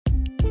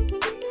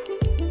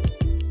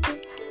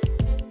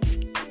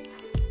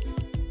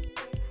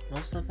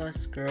Most of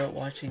us grew up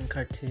watching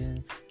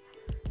cartoons,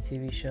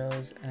 TV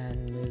shows,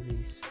 and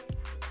movies.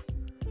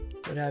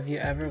 But have you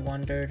ever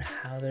wondered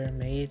how they're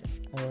made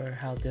or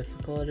how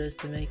difficult it is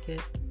to make it?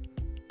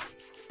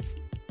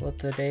 Well,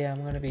 today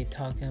I'm going to be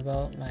talking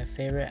about my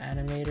favorite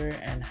animator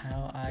and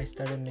how I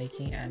started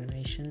making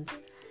animations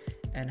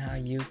and how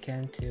you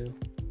can too.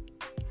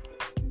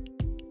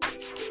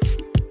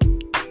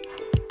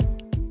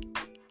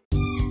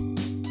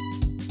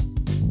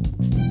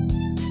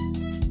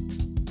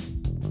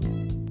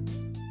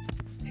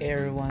 Hey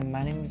everyone,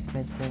 my name is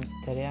Vincent.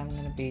 Today I'm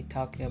going to be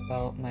talking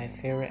about my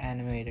favorite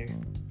animator.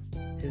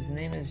 His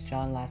name is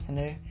John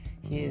Lasseter.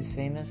 He is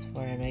famous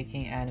for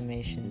making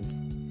animations.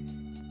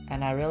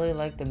 And I really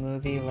like the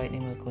movie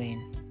Lightning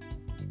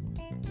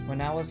McQueen.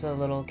 When I was a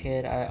little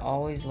kid, I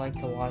always liked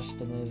to watch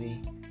the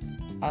movie.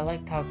 I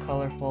liked how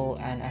colorful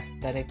and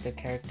aesthetic the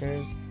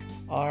characters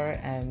are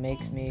and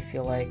makes me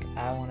feel like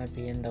I want to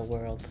be in the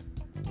world.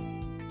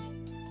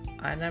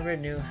 I never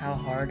knew how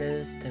hard it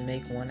is to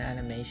make one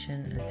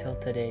animation until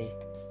today.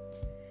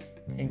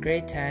 In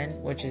grade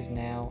 10, which is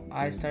now,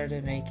 I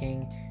started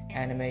making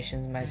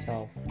animations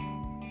myself.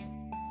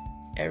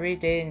 Every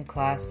day in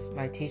class,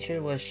 my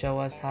teacher would show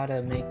us how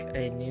to make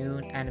a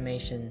new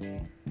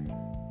animation.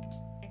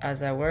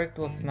 As I worked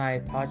with my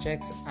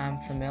projects,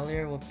 I'm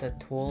familiar with the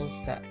tools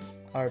that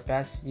are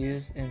best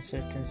used in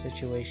certain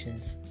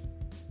situations.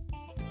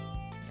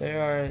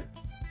 There are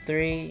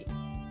 3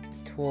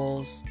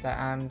 tools that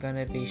I'm going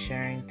to be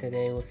sharing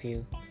today with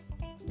you.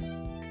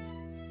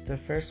 The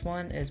first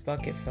one is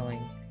bucket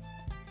filling.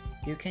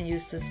 You can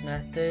use this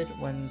method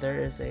when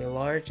there is a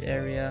large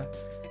area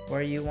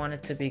where you want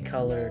it to be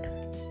colored.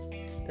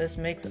 This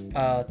makes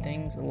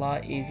things a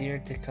lot easier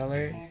to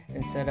color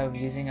instead of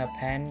using a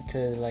pen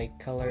to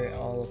color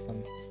all of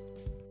them.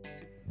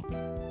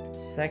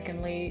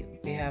 Secondly,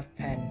 we have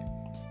pen.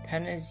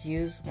 Pen is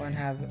used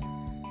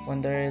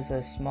when there is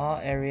a small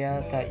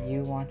area that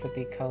you want to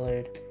be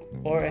colored,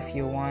 or if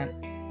you want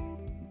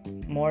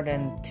more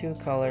than 2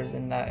 colors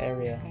in that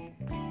area.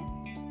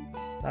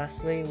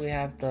 Lastly, we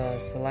have the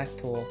select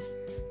tool.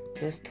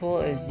 This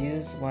tool is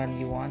used when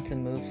you want to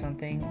move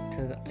something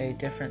to a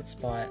different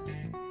spot,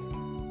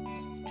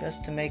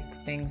 just to make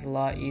things a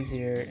lot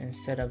easier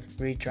instead of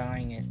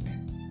redrawing it.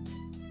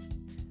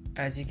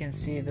 As you can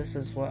see, this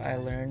is what I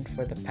learned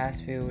for the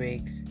past few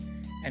weeks,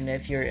 and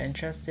if you're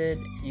interested,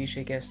 you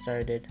should get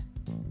started.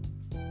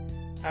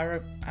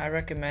 I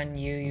recommend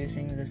you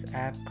using this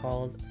app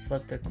called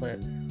Flip the Clip.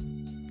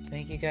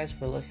 Thank you guys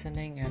for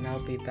listening, and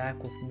I'll be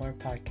back with more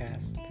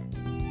podcasts.